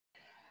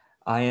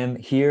I am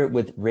here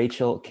with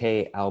Rachael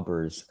Kay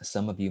Albers.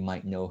 Some of you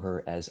might know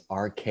her as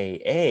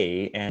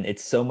RKA, and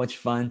it's so much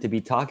fun to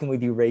be talking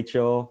with you,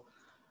 Rachael.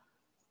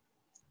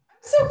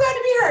 So glad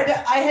to be heard.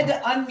 I had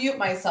to unmute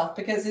myself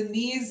because in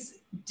these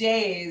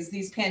days,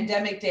 these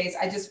pandemic days,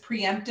 I just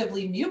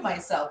preemptively mute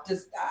myself.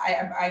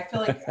 I feel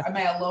like, am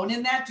I alone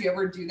in that? Do you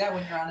ever do that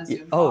when you're on a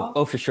Zoom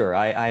call? For sure.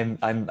 I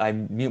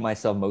mute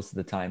myself most of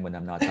the time when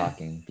I'm not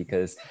talking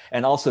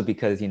and also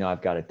because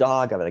I've got a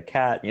dog, I've got a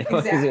cat,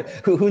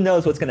 Exactly. who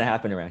knows what's going to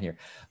happen around here.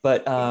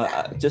 But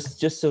Exactly.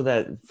 just so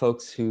that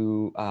folks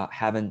who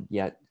haven't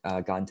yet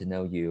gotten to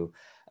know you.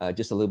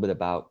 Just a little bit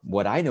about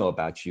what I know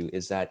about you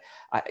is that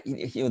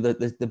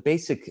the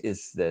basic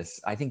is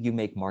this. I think you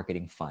make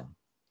marketing fun.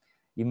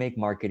 You make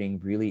marketing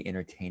really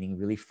entertaining,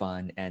 really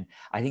fun, and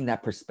I think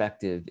that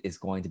perspective is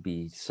going to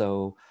be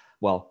so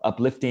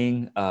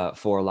uplifting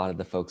for a lot of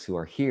the folks who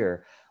are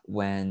here.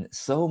 When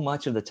so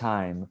much of the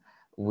time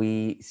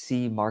we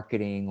see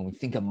marketing, when we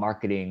think of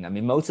marketing, I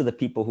mean, most of the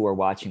people who are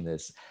watching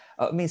this,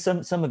 I mean,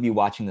 some of you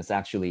watching this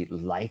actually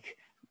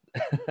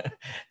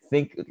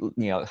think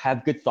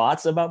have good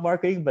thoughts about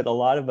marketing, but a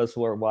lot of us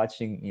who are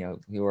watching,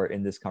 who are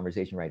in this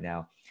conversation right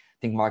now,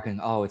 think marketing,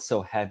 oh, it's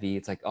so heavy.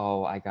 It's like,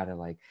 oh, I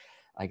gotta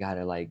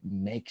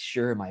make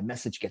sure my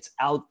message gets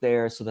out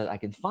there so that I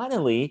can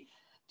finally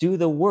do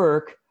the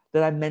work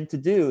that I'm meant to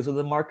do. So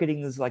the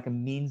marketing is like a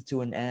means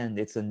to an end.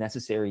 It's a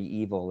necessary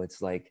evil.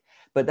 It's like,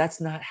 but that's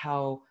not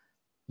how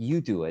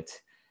you do it.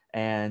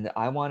 And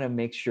I want to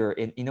make sure,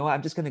 and what,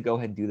 I'm just going to go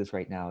ahead and do this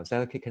right now. Is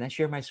that okay? Can I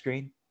share my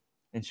screen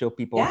and show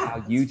people Yeah, how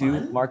that's you do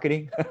fun.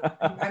 marketing?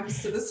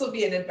 So this will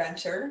be an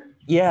adventure.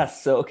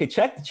 Yes. So okay,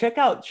 check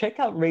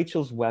out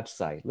Rachel's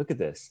website. Look at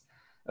this.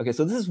 Okay,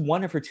 so this is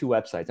one of her two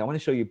websites. I want to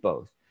show you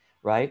both,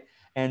 right?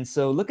 And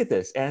so look at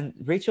this. And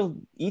Rachel,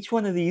 each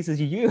one of these is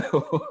you.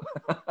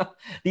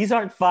 These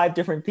aren't five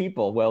different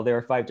people. Well, there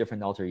are five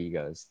different alter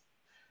egos,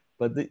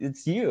 but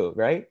it's you,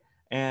 right?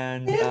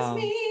 And It's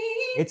me.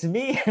 it's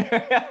me.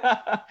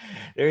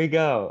 There you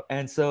go.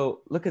 And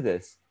so look at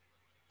this.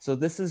 So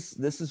this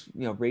is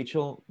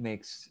Rachel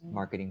makes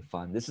marketing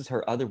fun. This is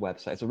her other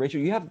website. So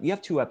Rachel, you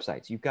have two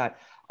websites. You've got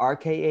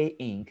RKA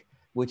Inc.,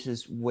 which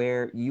is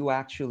where you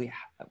actually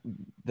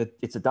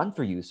it's a done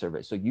for you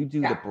service. So you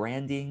do the Yeah.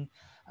 branding.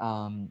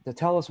 To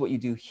tell us what you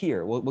do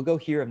here. We'll go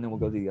here and then we'll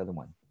go to the other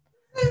one.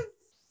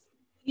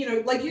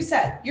 Like you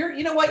said,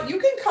 you know what, you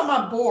can come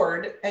on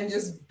board and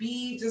just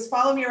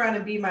follow me around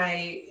and be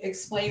my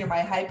explainer,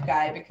 my hype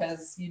guy,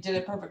 because you did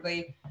it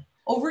perfectly.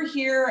 Over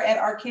here at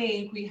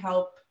RKA Inc., we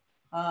help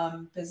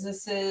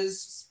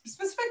businesses,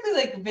 specifically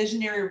like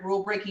visionary,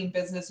 rule breaking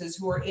businesses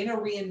who are in a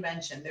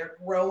reinvention. They're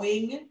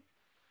growing.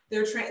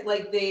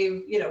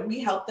 We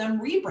help them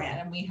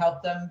rebrand, and we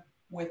help them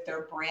with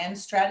their brand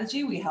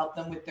strategy. We help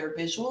them with their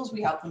visuals.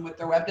 We help them with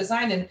their web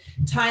design, and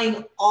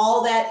tying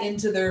all that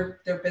into their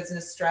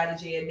business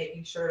strategy and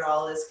making sure it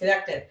all is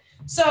connected.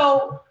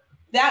 So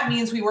that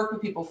means we work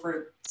with people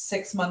for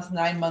 6 months,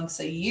 9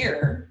 months, a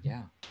year.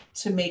 Yeah.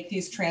 To make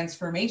these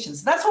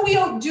transformations. That's what we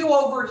do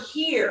over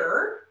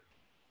here.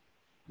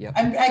 Yeah.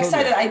 I'm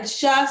excited. I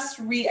just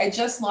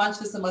launched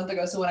this a month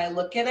ago. So when I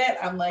look at it,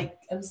 I'm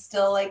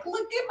still like,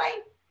 look at my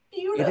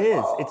beautiful. It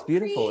is. It's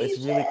beautiful. creation.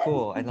 It's really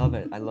cool. I love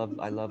it. I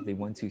love the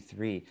 1, 2,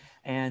 3.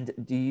 And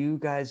do you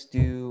guys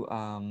do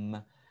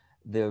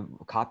the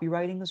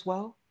copywriting as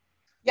well?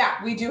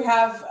 Yeah, we do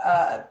have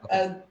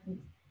Okay.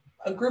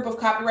 a group of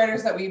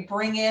copywriters that we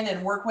bring in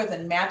and work with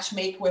and match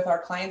make with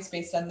our clients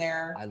based on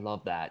their I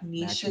love that.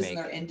 niches and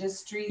their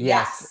industry.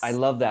 Yes, I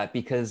love that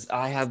because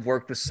I have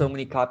worked with so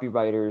many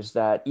copywriters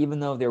that even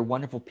though they're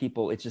wonderful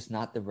people, it's just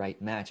not the right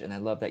match. And I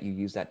love that you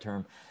use that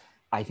term.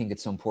 I think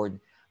it's so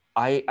important.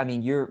 I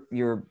mean,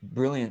 you're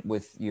brilliant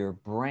with your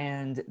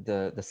brand,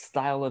 the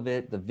style of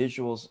it, the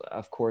visuals,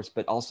 of course,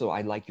 but also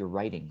I like your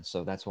writing.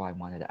 So that's why I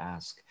wanted to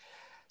ask.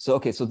 So,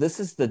 okay, so this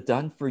is the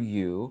done for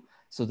you.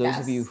 So those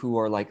of you Yes. who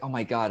are like, oh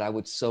my God, I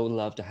would so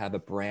love to have a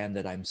brand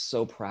that I'm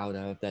so proud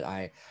of,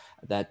 that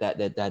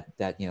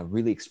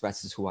really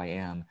expresses who I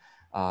am.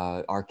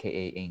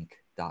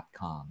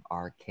 RKAinc.com.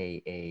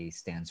 RKA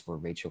stands for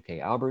Rachael Kay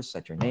Albers.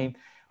 That's your name.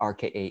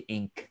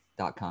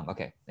 RKAinc.com.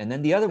 Okay, and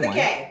then the other one.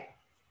 Okay.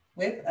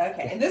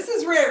 And this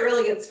is where it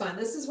really gets fun.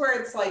 This is where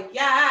it's like,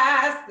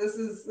 yes, this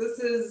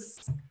is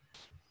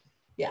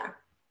yeah.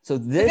 So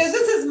because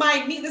this is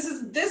my me. This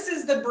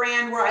is the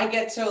brand where I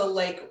get to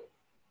like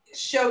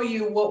show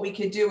you what we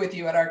could do with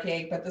you at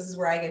RKA, but this is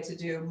where I get to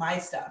do my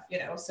stuff, so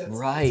it's fun.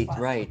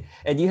 Right.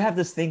 And you have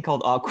this thing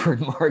called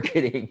awkward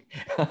marketing,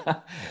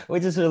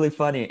 which is really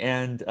funny.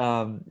 And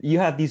you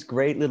have these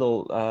great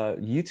little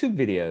YouTube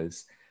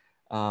videos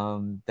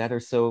that are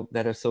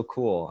so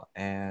cool.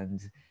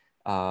 And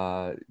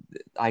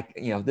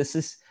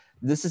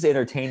this is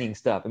entertaining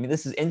stuff. I mean,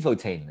 this is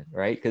infotainment,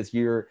 right? Because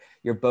you're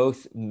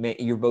both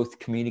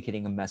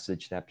communicating a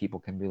message that people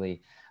can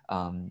really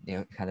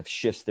kind of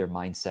shifts their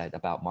mindset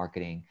about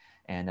marketing,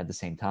 and at the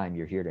same time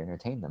you're here to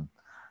entertain them.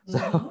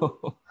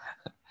 So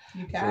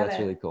You so got that's it.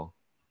 really cool.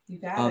 You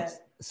got it.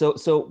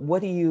 So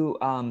what do you,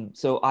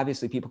 so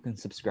obviously people can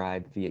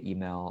subscribe via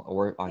email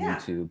or on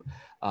YouTube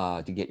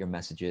to get your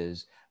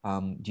messages.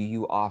 Do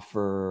you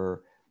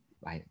offer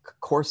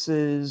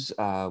courses?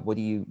 What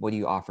do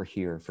you offer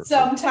here?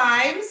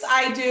 Sometimes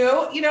I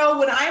do. You know,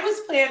 when I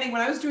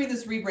was doing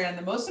this rebrand,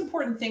 the most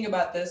important thing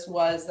about this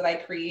was that I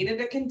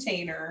created a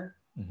container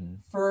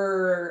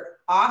for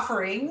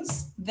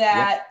offerings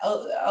that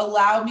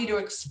allow me to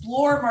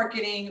explore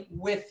marketing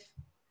with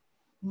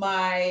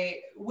my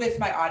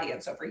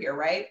audience over here,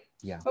 right?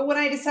 Yeah. But when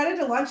I decided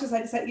to launch this,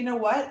 I decided, you know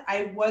what?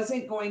 I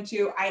wasn't going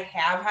to. I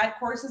have had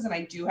courses and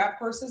I do have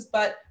courses,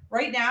 but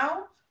right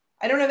now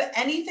I don't have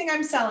anything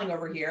I'm selling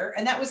over here.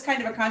 And that was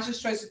kind of a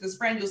conscious choice with this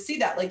brand. You'll see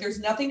that, like, there's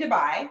nothing to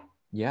buy.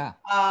 Yeah.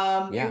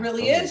 It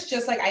really is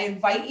just like, I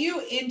invite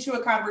you into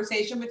a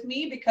conversation with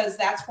me because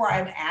that's where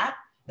I'm at.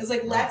 It's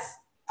like,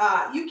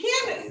 you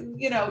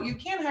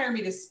can hire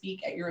me to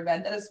speak at your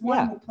event. That is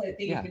one thing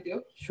you can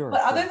do. Sure.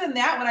 But other than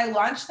that, when I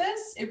launched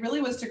this, it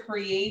really was to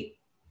create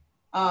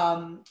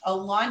a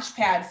launch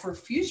pad for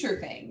future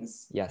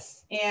things.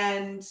 Yes.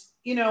 And,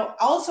 you know,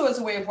 also as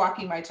a way of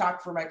walking my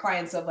talk for my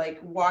clients of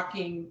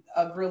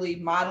really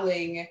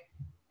modeling.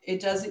 When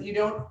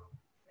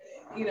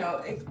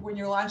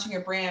you're launching a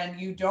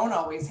brand, you don't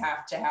always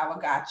have to have a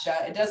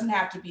gotcha. It doesn't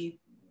have to be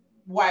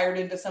wired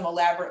into some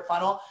elaborate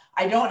funnel.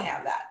 I don't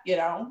have that, you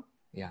know?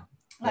 Yeah.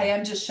 I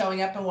am just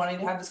showing up and wanting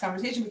to have this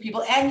conversation with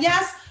people. And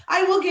yes,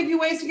 I will give you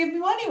ways to give me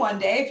money one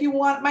day if you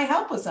want my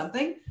help with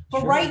something.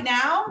 But right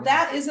now,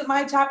 that isn't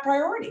my top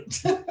priority.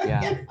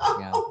 Yeah.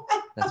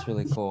 That's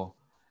really cool.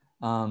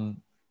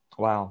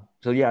 Wow.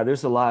 So yeah,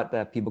 there's a lot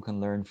that people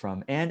can learn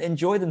from and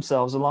enjoy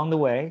themselves along the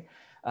way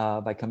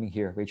by coming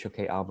here. Rachael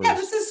Kay Albers. Yeah,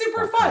 this is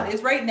super fun.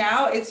 It's right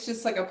now, it's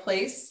just like a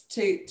place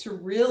to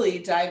really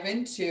dive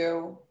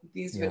into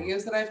these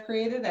videos that I've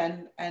created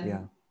and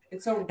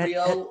it's a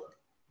real.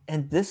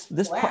 And this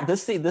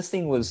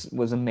thing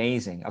was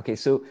amazing.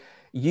 So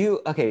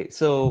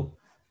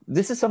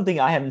this is something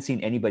I haven't seen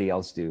anybody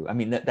else do. I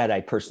mean, that I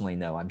personally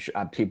know. I'm sure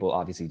people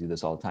obviously do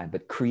this all the time,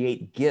 but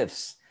create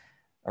GIFs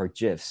or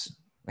GIFs,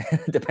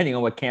 depending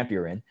on what camp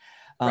you're in,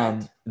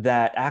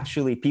 that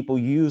actually people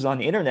use on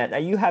the internet. Now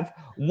you have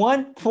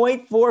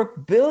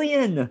 1.4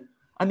 billion.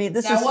 I mean,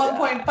 this is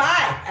 1.5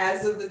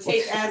 as of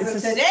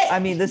today. I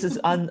mean, this is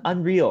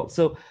unreal.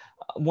 So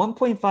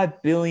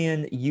 1.5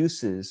 billion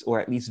uses, or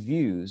at least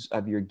views,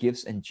 of your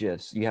GIFs and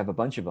GIFs. You have a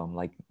bunch of them,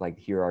 like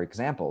here are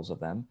examples of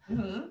them.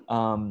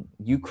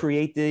 You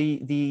create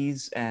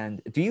these,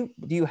 and do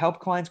you help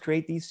clients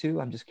create these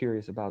too? I'm just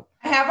curious about.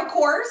 I have a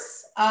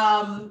course.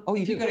 I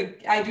do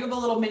have a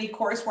little mini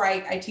course where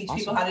I teach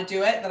people how to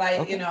do it.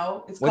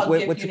 It's called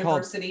GIF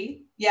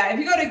University. Yeah, if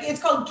you go to,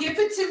 it's called Give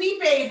It To Me,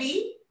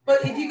 Baby.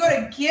 But if you go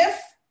to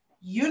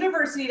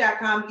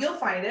gifuniversity.com, you'll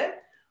find it.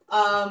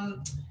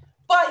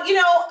 But, you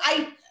know,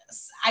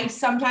 I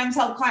sometimes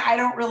help clients.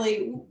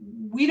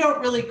 We don't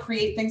really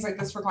create things like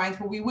this for clients,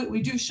 but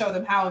we do show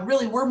them how. And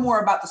really, we're more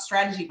about the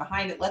strategy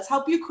behind it. Let's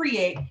help you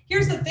create.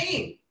 Here's the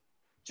thing,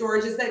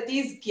 George, is that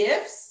these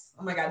GIFs,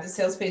 oh my God, the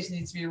sales page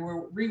needs to be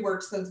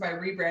reworked since my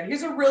rebrand.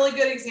 Here's a really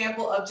good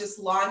example of just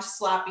launch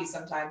sloppy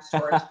sometimes,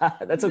 George.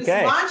 That's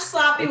okay. Just launch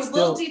sloppy with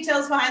little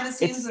details behind the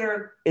scenes that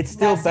are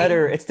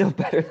better. It's still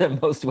better than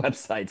most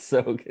websites.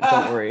 So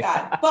don't worry.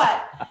 God.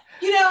 But,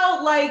 you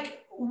know, like,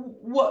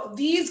 what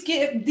these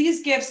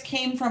GIFs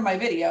came from my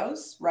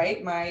videos,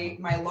 right?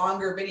 My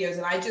longer videos.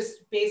 And I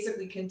just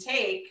basically can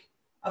take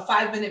a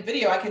 5-minute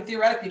video. I can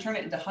theoretically turn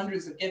it into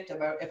hundreds of GIFs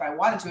if I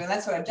wanted to. And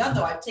that's what I've done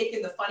though. I've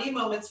taken the funny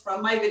moments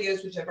from my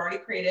videos, which I've already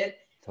created,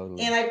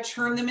 and I've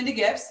turned them into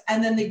GIFs.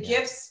 And then the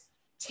GIFs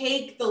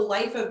take the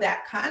life of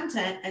that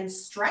content and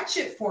stretch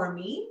it for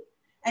me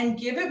and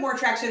give it more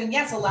traction. And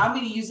yes, allow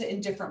me to use it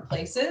in different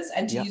places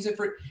and to use it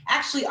for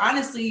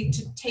honestly,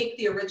 to take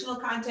the original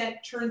content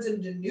turns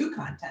into new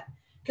content.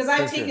 Because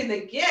I've taken the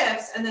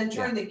GIFs and then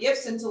turned the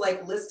GIFs into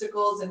like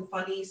listicles and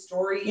funny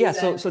stories. Yeah.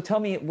 So tell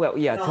me,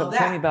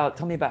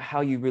 tell me about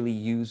how you really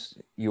use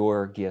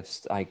your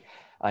GIFs. I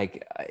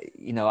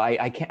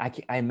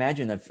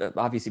imagine that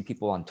obviously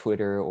people on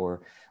Twitter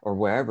or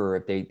wherever,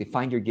 if they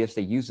find your GIFs,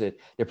 they use it,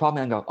 they're probably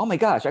gonna go, oh my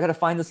gosh, I got to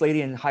find this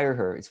lady and hire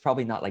her. It's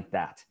probably not like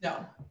that.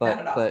 No, not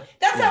at all. But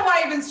that's not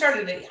why I even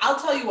started it. I'll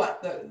tell you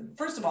what,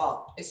 first of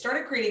all, I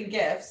started creating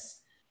GIFs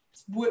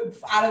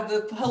out of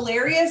the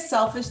hilarious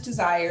selfish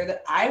desire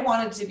that I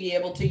wanted to be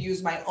able to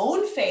use my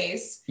own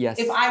face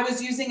if I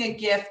was using a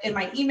GIF in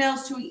my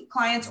emails to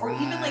clients or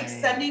even like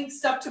sending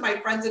stuff to my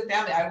friends and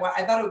family.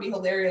 I thought it would be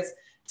hilarious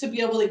to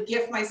be able to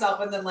GIF myself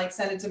and then like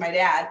send it to my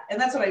dad.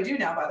 And that's what I do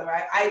now, by the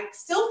way. I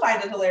still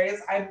find it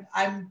hilarious.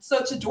 I'm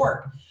such a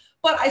dork,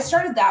 but I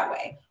started that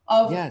way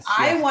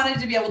I wanted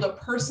to be able to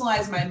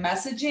personalize my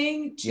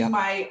messaging to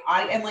my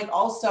audience. And like,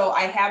 also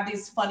I have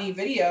these funny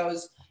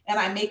videos and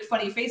I make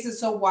funny faces.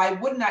 So why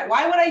would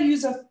I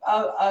use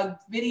a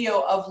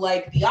video of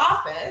like The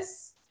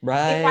Office?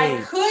 Right. If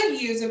I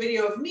could use a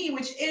video of me,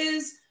 which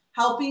is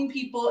helping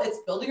people, it's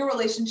building a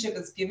relationship,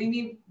 it's giving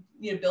me,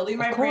 building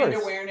my brand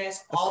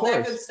awareness, all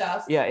that good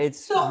stuff. Yeah, it's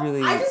so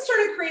really. I just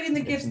started creating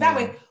the GIFs that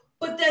way.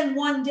 But then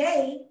one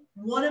day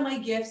one of my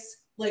gifts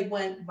like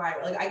went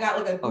viral. Like I got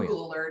like a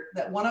Google alert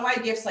that one of my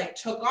gifts like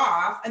took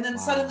off, and then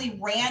suddenly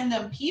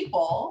random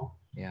people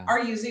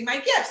are using my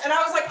gifts. And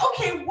I was like,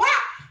 okay, wow.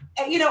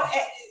 And, you know,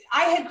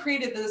 I had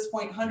created at this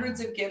point hundreds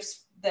of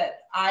gifts that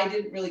I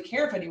didn't really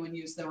care if anyone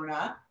used them or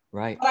not.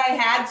 Right. But I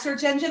had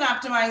search engine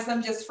optimized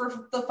them just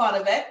for the fun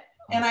of it.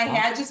 And I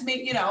had just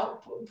made, you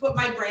know, put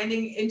my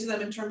branding into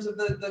them in terms of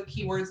the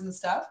keywords and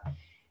stuff.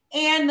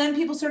 And then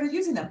people started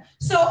using them.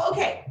 So,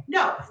 okay,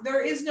 no,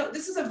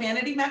 this is a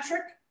vanity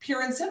metric,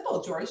 pure and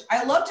simple, George.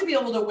 I love to be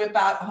able to whip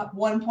out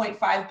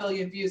 1.5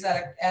 billion views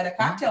at a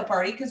cocktail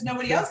party because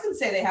nobody else can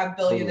say they have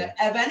billion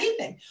of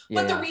anything.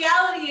 But the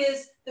reality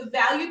is the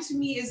value to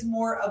me is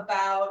more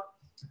about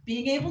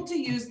being able to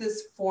use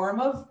this form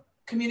of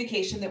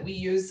communication that we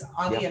use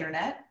on the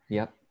internet.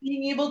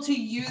 Being able to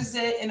use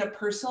it in a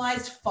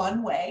personalized,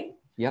 fun way.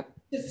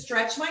 To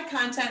stretch my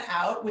content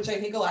out, which I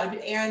think a lot of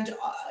it, and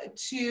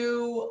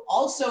to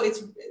also,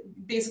 it's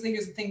basically,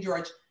 here's the thing,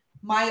 George,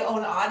 my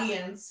own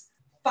audience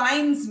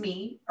finds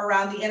me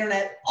around the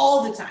internet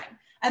all the time.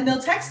 And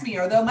they'll text me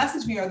or they'll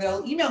message me or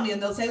they'll email me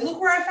and they'll say, look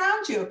where I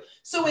found you.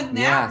 So in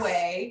that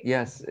way.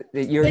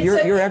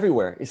 You're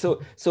everywhere.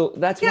 So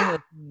that's one of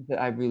the things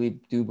that I really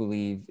do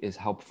believe is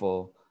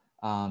helpful.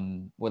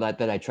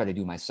 That I try to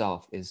do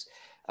myself is,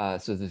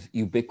 so the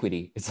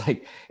ubiquity.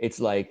 It's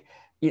like,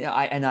 you know,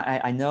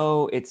 I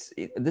know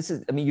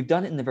you've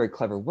done it in a very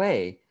clever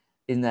way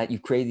in that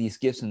you've created these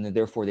gifts and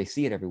therefore they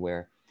see it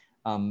everywhere.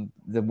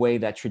 The way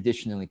that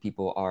traditionally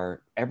people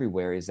are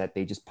everywhere is that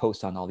they just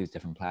post on all these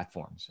different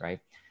platforms, right?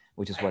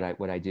 Which is what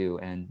I do.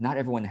 And not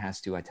everyone has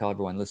to. I tell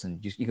everyone, listen,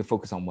 you can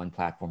focus on one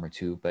platform or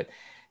two, but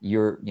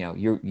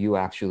you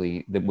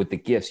actually, with the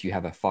gifts, you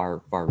have a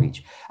far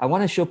reach. I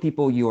want to show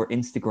people your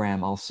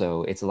Instagram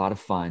also. It's a lot of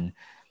fun.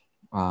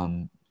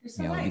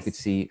 You could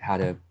see how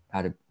to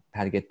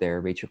get there,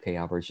 Rachael Kay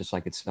Albers, just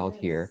like it's spelled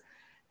here.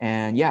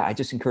 And I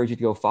just encourage you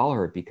to go follow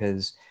her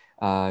because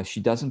she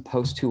doesn't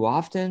post too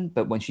often,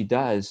 but when she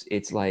does,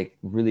 it's like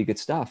really good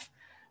stuff.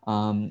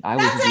 That's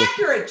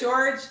accurate,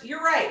 George.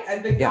 You're right.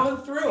 I've been going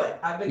through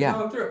it.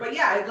 Going through it. But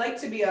I'd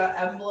like to be an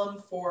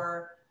emblem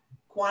for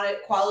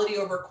quality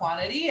over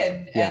quantity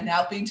and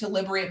helping to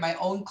liberate my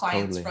own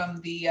clients from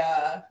the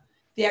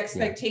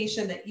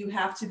expectation that you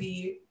have to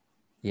be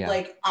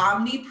like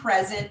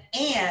omnipresent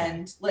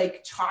and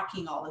like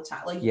talking all the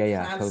time. Like you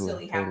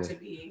constantly have to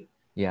be.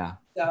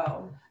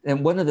 So.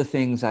 And one of the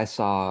things I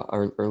saw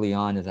early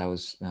on as I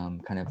was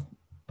kind of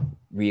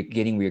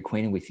getting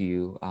reacquainted with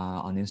you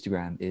on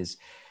Instagram is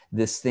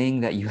this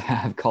thing that you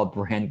have called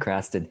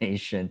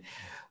brandcrastination,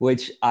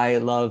 which I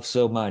love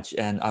so much.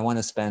 And I want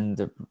to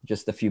spend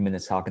just a few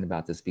minutes talking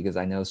about this because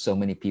I know so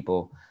many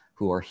people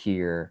who are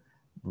here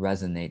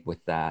resonate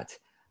with that.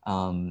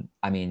 I've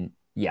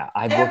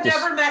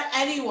never met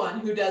anyone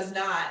who does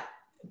not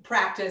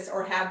practice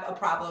or have a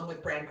problem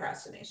with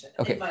brandcrastination.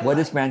 Okay, what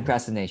is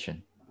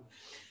brandcrastination?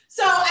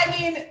 So, I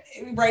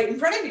mean, right in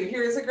front of you,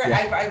 here's a great,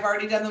 I've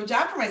already done the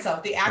job for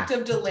myself. The act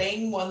of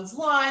delaying one's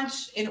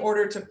launch in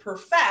order to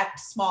perfect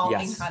small,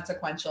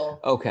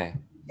 inconsequential. Okay.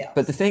 Yes.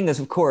 But the thing is,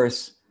 of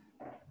course,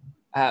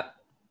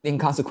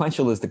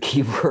 inconsequential is the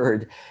key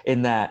word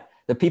in that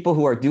the people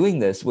who are doing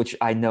this, which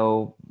I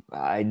know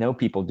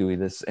people doing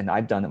this and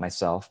I've done it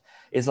myself,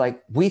 is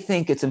like, we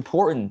think it's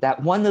important.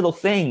 That one little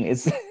thing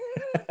is.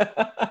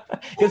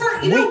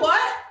 Or, you know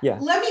what?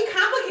 Let me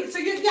complicate. So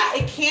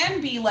it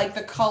can be like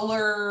the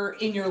color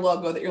in your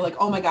logo that you're like,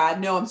 oh my God,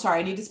 no, I'm sorry.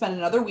 I need to spend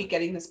another week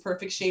getting this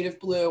perfect shade of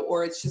blue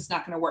or it's just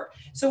not going to work.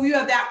 So we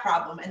have that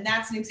problem. And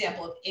that's an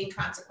example of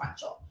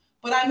inconsequential.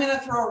 But I'm going to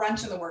throw a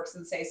wrench in the works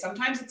and say,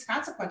 sometimes it's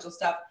consequential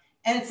stuff.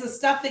 And it's the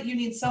stuff that you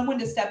need someone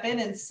to step in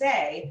and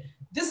say,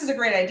 this is a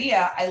great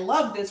idea. I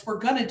love this. We're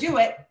going to do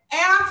it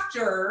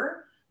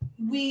after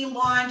we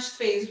launched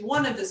phase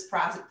 1 of this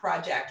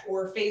project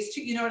or phase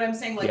 2. You know what I'm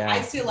saying? Like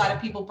I see a lot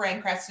of people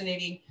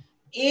brandcrastinating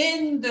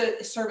in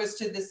the service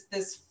to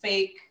this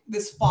fake,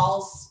 this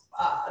false,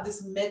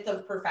 this myth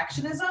of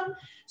perfectionism.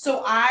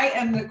 So I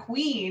am the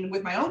queen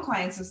with my own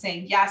clients of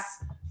saying, yes,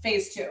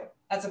 phase 2.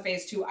 That's a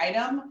phase 2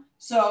 item.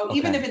 So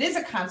even if it is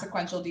a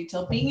consequential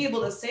detail, being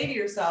able to say to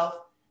yourself,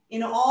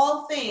 in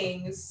all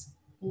things,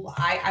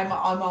 I'm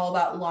all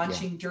about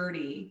launching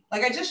dirty.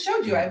 Like I just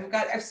showed you,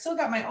 I've still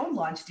got my own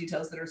launch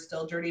details that are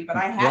still dirty, but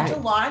I had to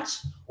launch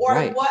what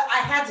I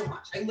had to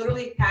launch. I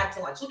literally had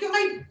to launch. Look at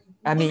my.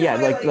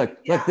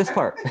 Look this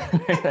part.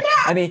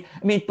 I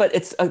mean, but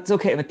it's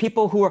okay. I mean,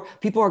 people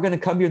are going to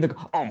come here and they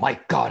go, oh my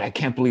God, I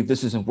can't believe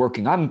this isn't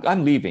working.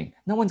 I'm leaving.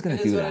 No one's going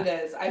to do that.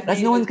 It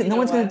is. No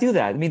one's going to do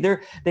that. I mean,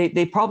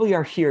 they probably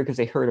are here because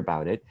they heard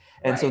about it.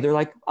 And so they're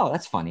like, oh,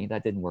 that's funny.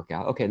 That didn't work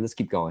out. Okay, let's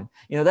keep going.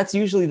 You know, that's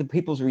usually the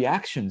people's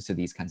reactions to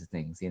these kinds of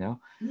things, you know?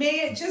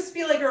 May it just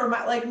be like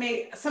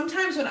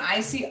sometimes when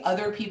I see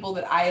other people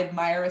that I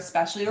admire,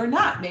 especially or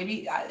not,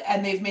 maybe,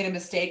 and they've made a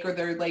mistake or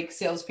their like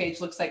sales page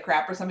looks like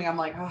crap or something, I'm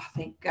like, oh,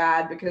 thank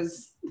God,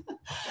 because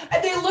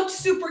they looked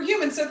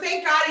superhuman. So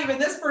thank God even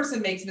this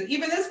person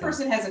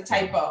has a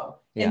typo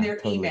in their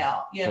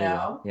email, you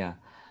know? Yeah.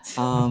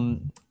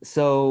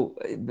 So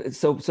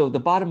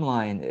the bottom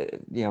line,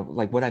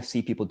 like what I've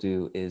seen people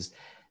do is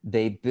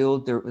they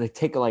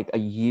take like a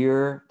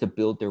year to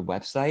build their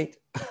website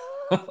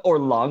or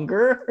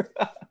longer,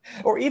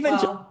 or even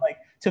just Well, like,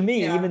 to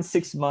me, yeah. even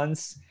 6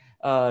 months,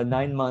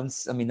 9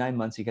 months. I mean, 9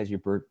 months because you're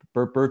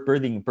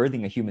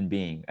birthing a human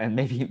being, and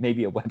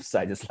maybe a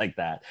website is like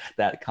that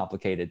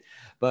complicated.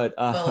 But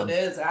Well, it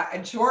is.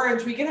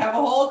 George, we can have a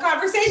whole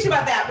conversation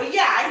about that. But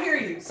yeah, I hear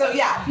you. So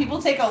yeah,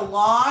 people take a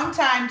long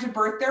time to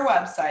birth their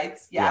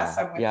websites. Yes,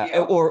 I'm with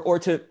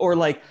you. Or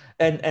like,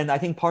 and I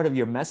think part of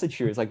your message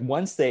here is like,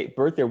 once they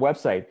birth their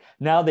website,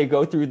 now they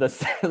go through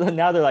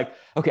now they're like,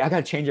 okay, I got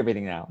to change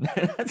everything now.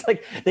 It's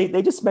like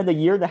they just spend a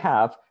year and a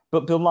half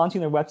but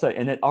launching their website,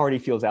 and it already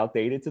feels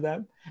outdated to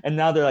them. And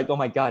now they're like, oh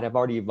my God, I've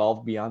already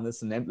evolved beyond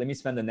this. And then let me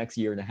spend the next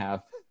year and a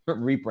half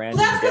rebranding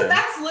again.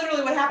 That's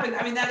literally what happened.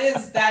 I mean, that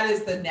is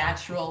the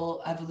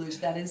natural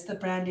evolution. That is the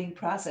branding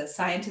process.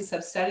 Scientists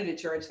have studied it,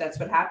 George. That's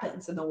what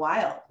happens in the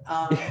wild.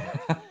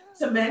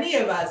 To many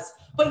of us.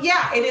 But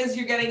yeah, it is.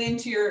 You're getting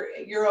into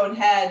your own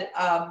head.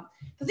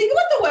 The thing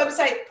about the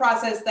website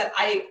process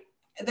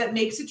that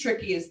makes it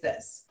tricky is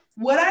this.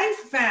 What I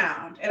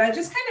found, and I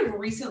just kind of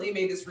recently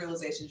made this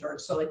realization,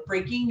 George. So like,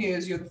 breaking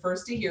news, you're the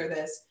first to hear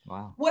this.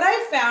 Wow. What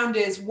I found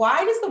is,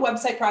 why does the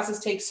website process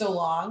take so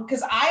long?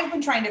 Because I've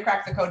been trying to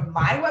crack the code.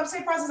 My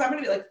website process, I'm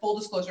going to be like, full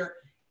disclosure,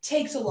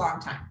 takes a long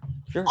time.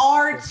 Sure.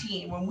 Our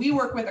team, when we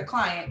work with a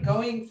client,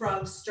 going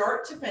from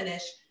start to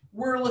finish,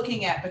 we're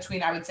looking at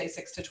between, I would say,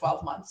 6 to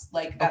 12 months.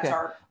 Like, that's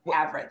our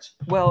average.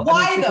 Well,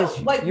 why though?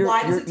 Like,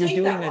 why does it take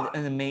you're doing that long?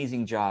 an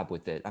amazing job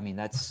with it. I mean,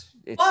 here's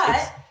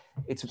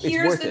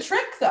the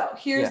trick though.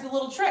 Here's the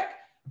little trick.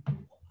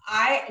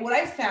 What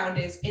I've found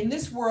is, in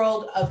this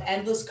world of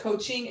endless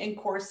coaching and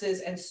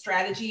courses and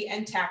strategy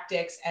and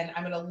tactics, and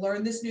I'm going to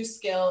learn this new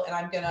skill, and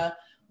I'm going to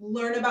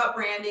learn about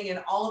branding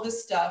and all of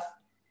this stuff,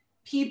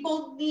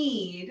 people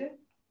need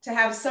to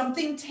have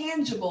something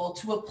tangible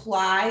to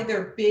apply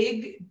their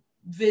big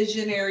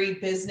visionary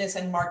business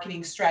and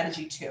marketing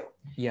strategy to.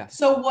 Yeah.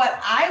 So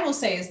what I will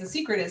say is, the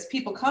secret is,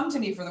 people come to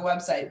me for the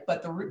website,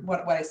 but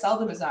what I sell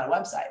them is not a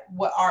website.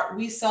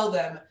 We sell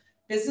them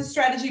business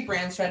strategy,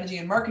 brand strategy,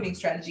 and marketing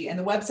strategy. And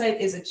the website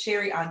is a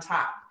cherry on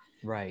top.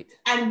 Right.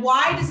 And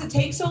why does it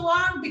take so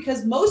long?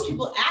 Because most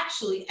people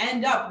actually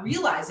end up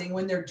realizing,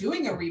 when they're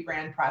doing a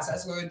rebrand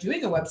process or they're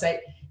doing a website,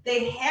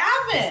 they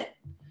haven't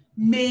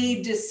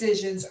made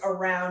decisions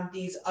around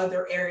these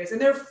other areas, and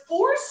they're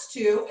forced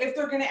to if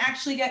they're going to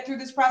actually get through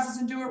this process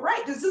and do it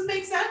right. Does this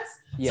make sense?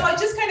 Yeah. So I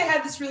just kind of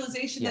had this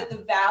realization that the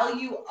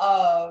value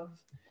of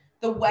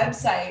the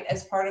website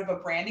as part of a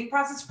branding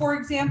process, for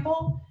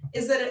example,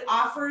 is that it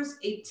offers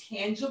a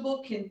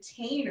tangible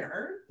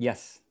container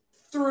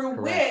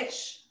through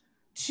which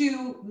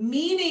to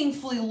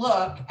meaningfully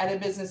look at a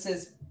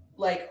business's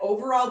like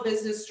overall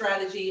business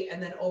strategy,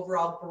 and then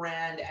overall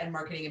brand and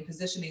marketing and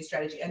positioning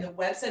strategy. And the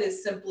website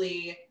is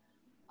simply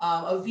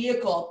a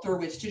vehicle through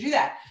which to do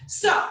that.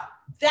 So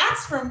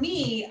that's, for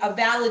me, a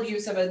valid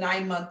use of a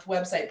 9-month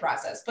website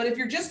process. But if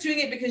you're just doing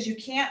it because you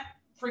can't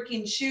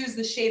freaking choose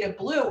the shade of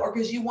blue, or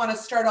because you want to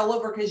start all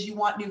over because you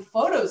want new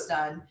photos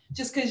done,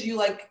 just because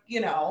you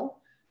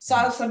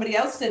saw somebody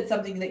else did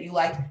something that you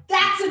liked,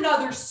 that's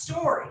another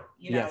story.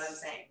 You know what I'm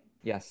saying?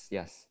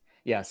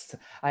 Yes,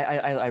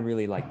 I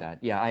really like that.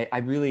 Yeah, I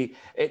really,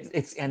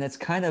 it's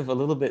kind of a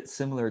little bit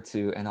similar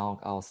to, and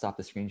I'll stop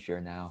the screen share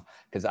now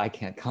because I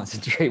can't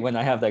concentrate when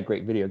I have that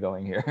great video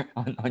going here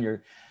on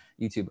your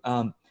YouTube.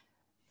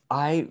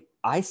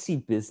 I see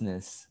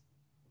business,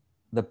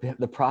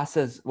 the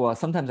process. Well,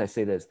 sometimes I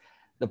say this: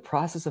 the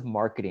process of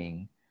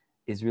marketing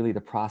is really the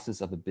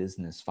process of a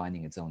business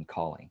finding its own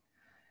calling.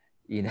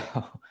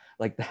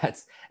 Like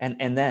that's,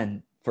 and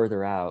then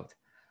further out.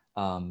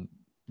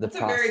 That's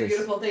a very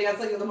beautiful thing. That's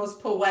like the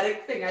most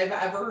poetic thing I've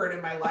ever heard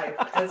in my life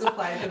as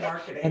applied to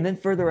marketing. And then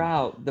further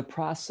out, the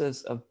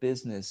process of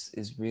business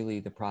is really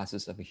the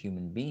process of a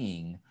human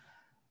being,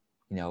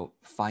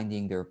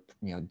 finding their,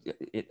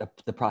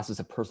 the process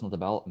of personal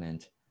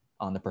development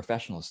on the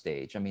professional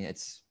stage. I mean,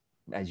 it's,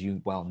 as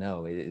you well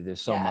know,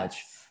 there's so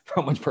much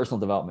personal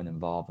development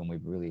involved, and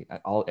we've really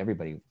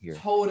everybody here.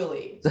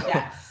 Totally.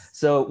 Yes.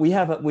 So we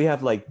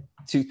have like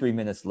 2-3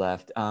 minutes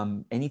left.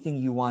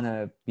 Anything you want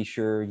to be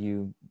sure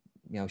you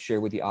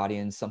share with the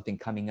audience, something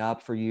coming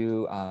up for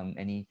you,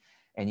 any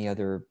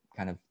other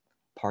kind of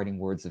parting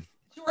words of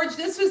George?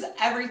 This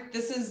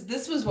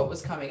was what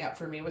was coming up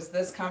for me, was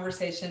this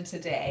conversation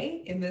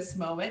today in this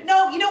moment.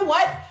 No, you know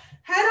what?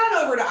 Head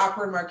on over to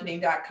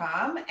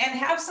awkwardmarketing.com and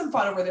have some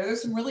fun over there.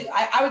 There's some really,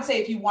 I would say,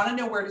 if you want to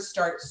know where to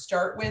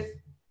start with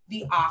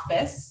The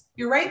Office.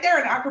 You're right there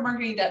on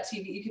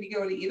awkwardmarketing.tv. You can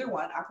go to either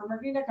one,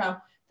 awkwardmarketing.com.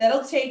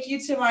 That'll take you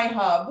to my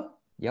hub.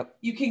 Yep.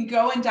 You can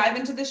go and dive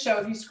into the show.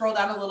 If you scroll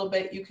down a little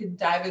bit, you can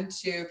dive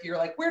into, if you're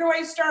like, where do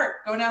I start?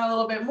 Go down a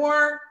little bit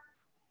more.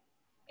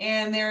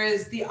 And there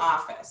is The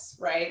Office,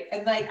 right?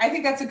 And like, I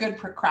think that's a good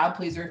crowd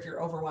pleaser if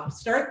you're overwhelmed.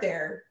 Start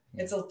there.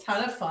 It's a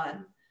ton of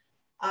fun.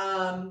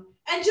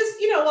 And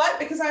just, you know what,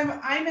 because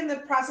I'm in the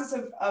process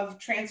of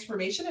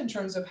transformation in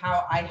terms of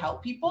how I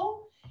help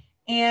people.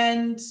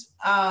 And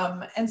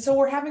so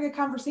we're having a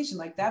conversation.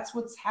 Like, that's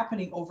what's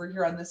happening over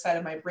here on this side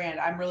of my brand.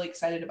 I'm really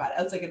excited about it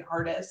as like an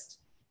artist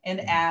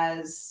and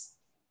as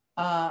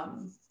a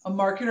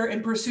marketer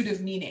in pursuit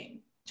of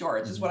meaning,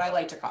 George, is what I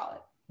like to call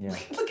it. Yeah.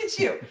 Look at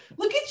you.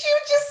 Look at you,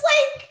 just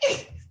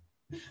like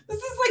this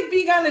is like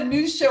being on a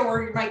news show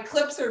where my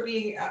clips are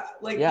being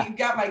you've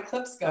got my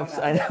clips going on.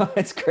 I know,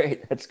 it's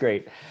great. That's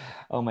great.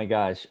 Oh my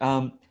gosh.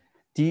 Are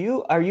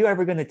you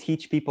ever going to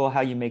teach people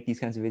how you make these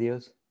kinds of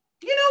videos?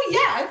 Yeah,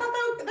 I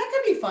thought that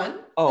could be fun.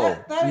 Oh,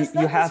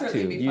 you have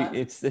to. Be fun.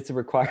 It's a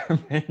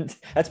requirement.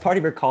 That's part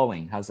of your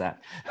calling. How's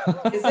that?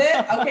 Is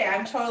it? Okay,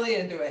 I'm totally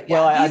into it.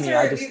 Yeah,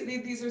 well,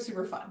 these are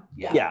super fun.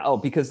 Yeah. Yeah. Oh,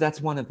 because that's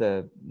one of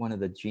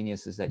the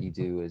geniuses that you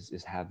do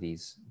is have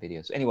these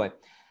videos. Anyway,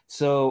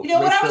 so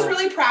Rachel, what I was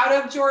really proud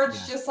of, George,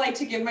 just like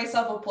to give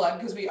myself a plug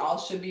because we all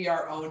should be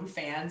our own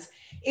fans,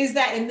 is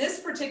that in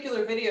this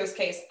particular video's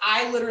case,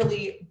 I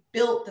literally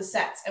built the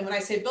sets. And when I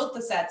say built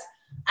the sets,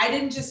 I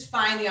didn't just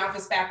find the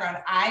office background.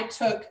 I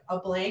took a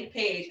blank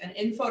page and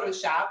in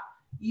Photoshop,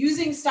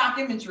 using stock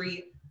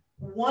imagery,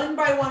 one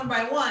by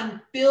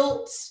one,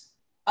 built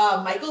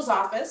Michael's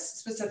office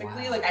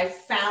specifically. Wow. Like, I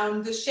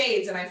found the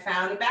shades and I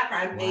found a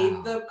background. I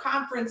made the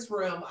conference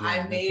room. Yeah,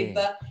 I made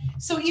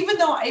so even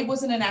though it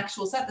wasn't an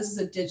actual set, this is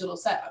a digital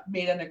set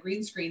made on a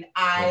green screen.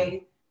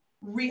 I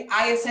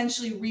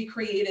essentially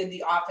recreated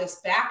the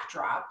office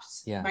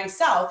backdrops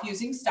myself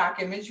using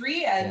stock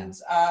imagery and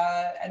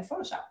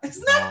Photoshop.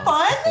 Isn't that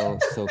fun?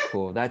 So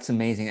cool. That's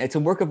amazing. It's a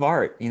work of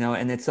art,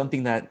 and it's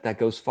something that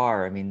goes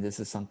far. I mean, this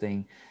is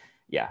something,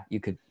 you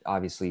could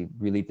obviously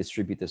really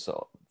distribute this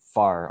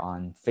far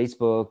on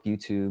Facebook,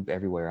 YouTube,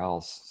 everywhere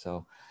else.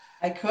 So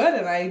I could,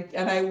 and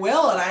I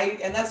will,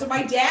 and that's what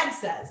my dad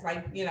says,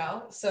 right?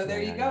 So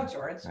there you go,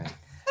 George. Right.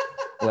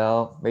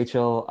 Well,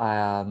 Rachel,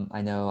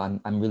 I know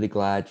I'm really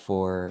glad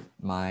for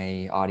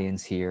my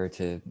audience here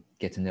to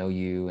get to know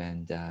you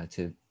and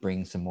to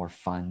bring some more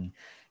fun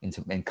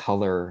and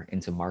color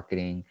into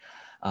marketing.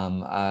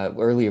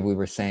 Earlier we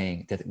were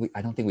saying that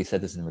I don't think we said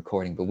this in the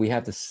recording, but we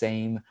have the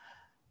same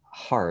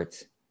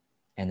heart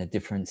and a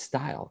different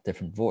style,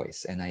 different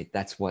voice. And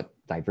that's what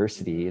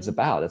diversity is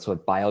about. That's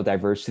what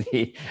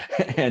biodiversity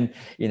and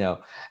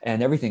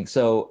everything.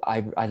 So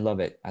I love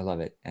it. I love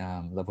it.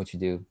 Love what you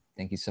do.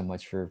 Thank you so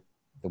much for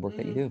the work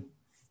that you do.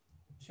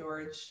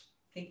 George,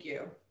 thank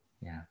you.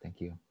 Yeah, thank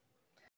you.